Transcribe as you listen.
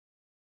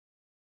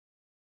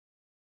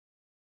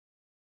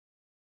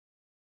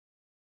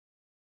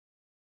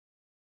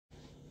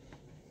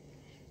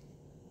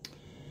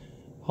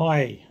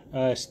Hi,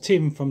 it's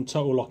Tim from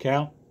Total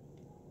Lockout.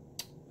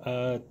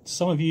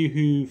 Some of you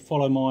who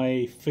follow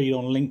my feed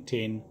on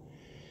LinkedIn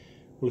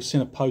will have seen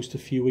a post a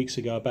few weeks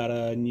ago about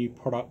a new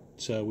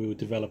product we were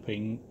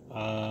developing,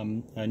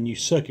 a new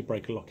circuit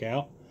breaker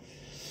lockout.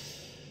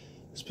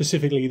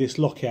 Specifically, this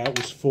lockout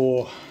was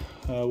for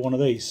one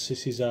of these.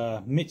 This is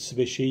a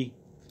Mitsubishi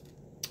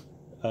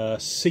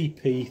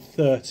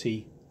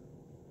CP30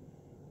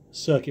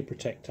 Circuit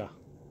Protector.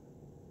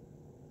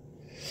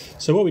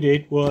 So what we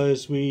did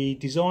was we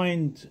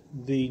designed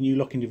the new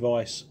locking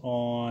device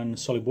on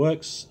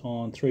SolidWorks,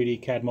 on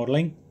 3D CAD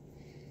modelling,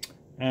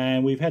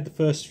 and we've had the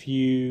first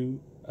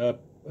few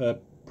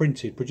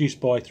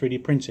produced by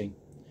 3D printing,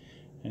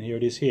 and here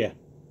it is here.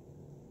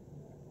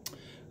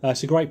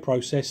 It's a great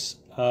process.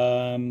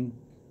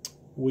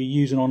 We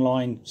use an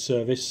online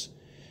service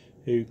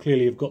who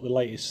clearly have got the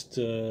latest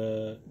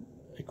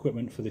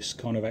equipment for this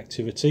kind of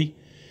activity,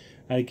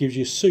 and it gives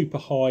you a super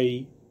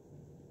high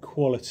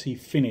quality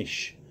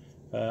finish,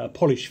 a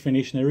polished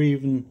finish, and they're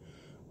even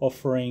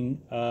offering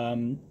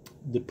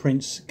the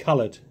prints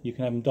coloured. You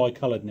can have them dye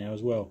coloured now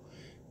as well,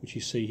 which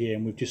you see here,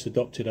 and we've just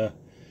adopted a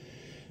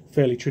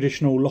fairly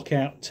traditional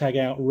lockout tag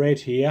out red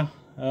here.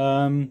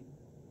 So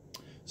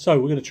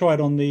we're going to try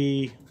it on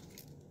the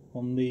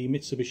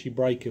Mitsubishi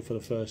breaker for the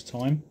first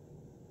time.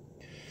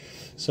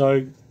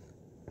 So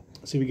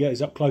see, we get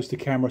this up close to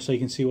the camera so you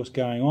can see what's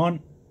going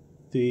on.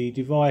 The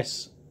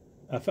device,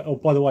 oh,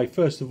 by the way,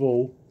 first of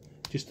all,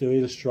 just to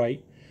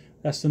illustrate,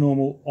 that's the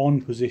normal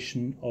on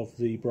position of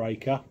the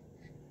breaker.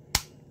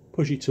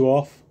 Push it to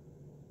off,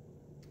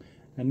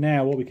 and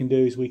now what we can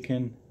do is we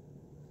can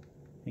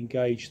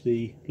engage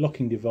the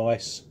locking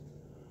device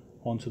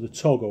onto the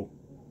toggle.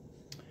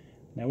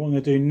 Now what I'm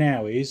going to do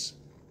now is,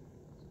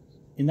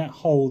 in that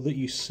hole that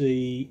you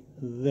see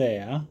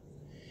there,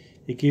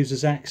 it gives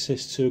us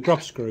access to a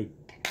grub screw.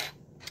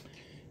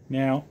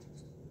 Now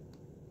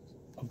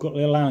I've got a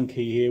little Allen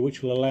key here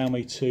which will allow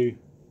me to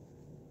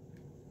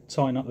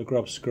tighten up the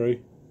grub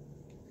screw,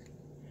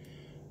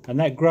 and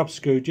that grub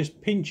screw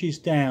just pinches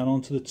down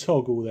onto the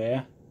toggle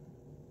there.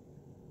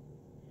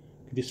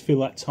 You can just feel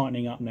that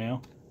tightening up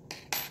now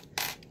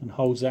and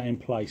holds that in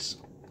place.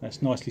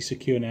 That's nicely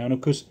secure now, and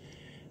of course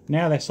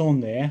now that's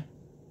on there,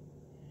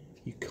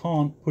 you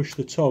can't push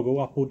the toggle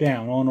up or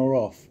down, on or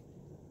off.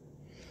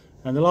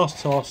 And the last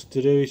task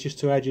to do is just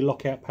to add your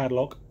lockout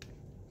padlock.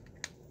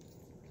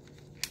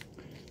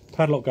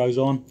 Padlock goes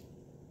on,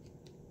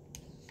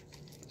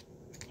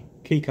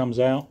 key comes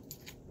out,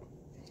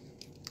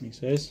 he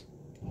says.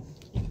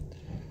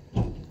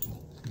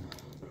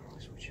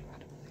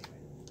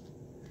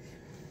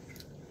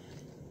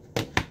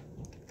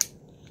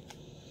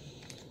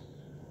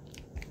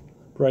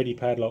 Brady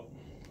padlock.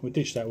 We'll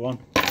ditch that one,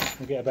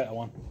 we'll get a better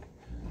one.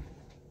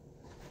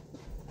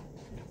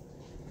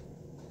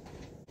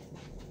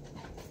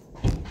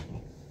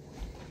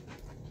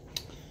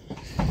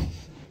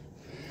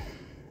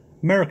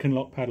 American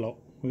lock padlock.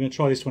 We're going to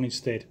try this one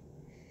instead.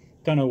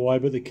 Don't know why,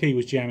 but the key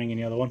was jamming in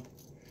the other one.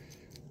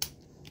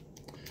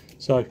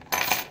 So,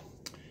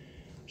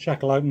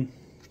 shackle open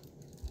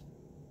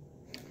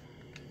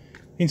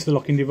into the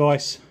locking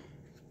device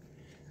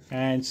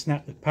and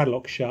snap the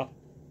padlock shut.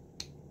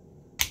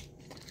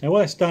 Now what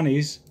that's done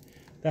is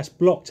that's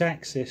blocked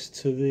access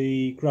to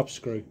the grub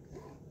screw.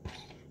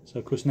 So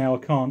of course now I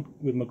can't,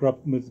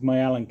 with my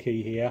Allen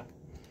key here,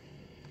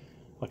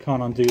 I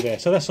can't undo there.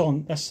 So that's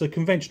on. That's the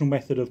conventional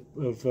method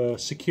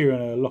of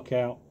securing a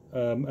lockout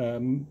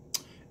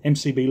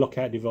MCB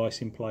lockout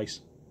device in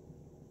place.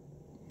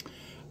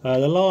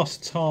 The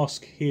last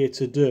task here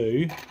to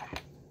do,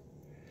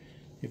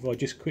 if I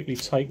just quickly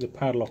take the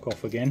padlock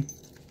off again,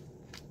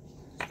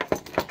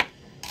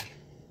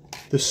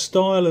 the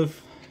style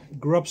of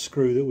grub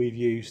screw that we've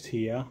used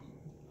here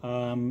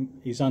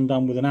is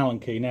undone with an Allen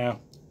key. Now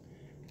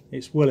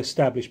it's well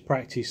established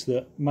practice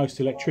that most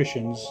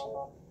electricians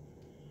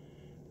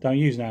don't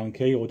use an Allen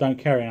key or don't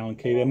carry an Allen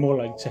key. They're more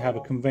likely to have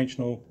a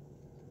conventional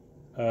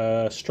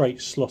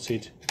straight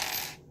slotted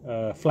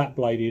flat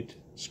bladed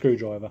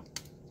screwdriver.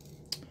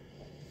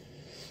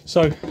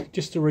 So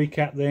just to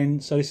recap then,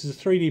 so this is a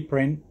 3D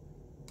print.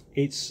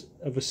 It's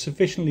of a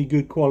sufficiently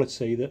good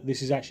quality that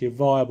this is actually a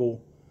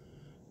viable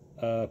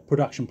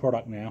production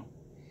product now,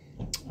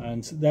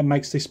 and that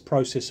makes this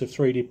process of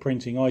 3D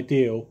printing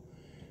ideal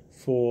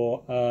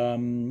for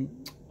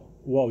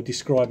what I would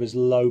describe as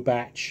low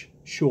batch,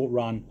 short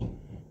run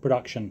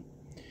production.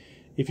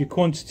 If the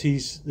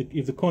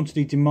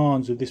quantity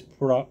demands of this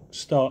product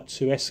start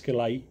to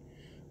escalate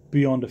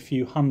beyond a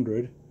few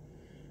hundred,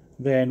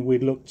 then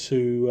we'd look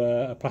to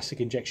a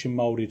plastic injection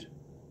molded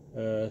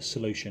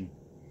solution.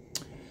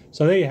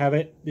 So there you have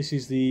it. This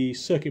is the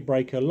circuit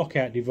breaker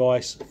lockout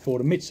device for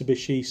the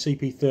Mitsubishi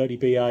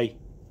CP30BA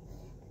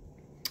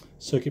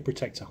Circuit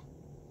Protector.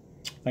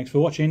 Thanks for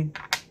watching.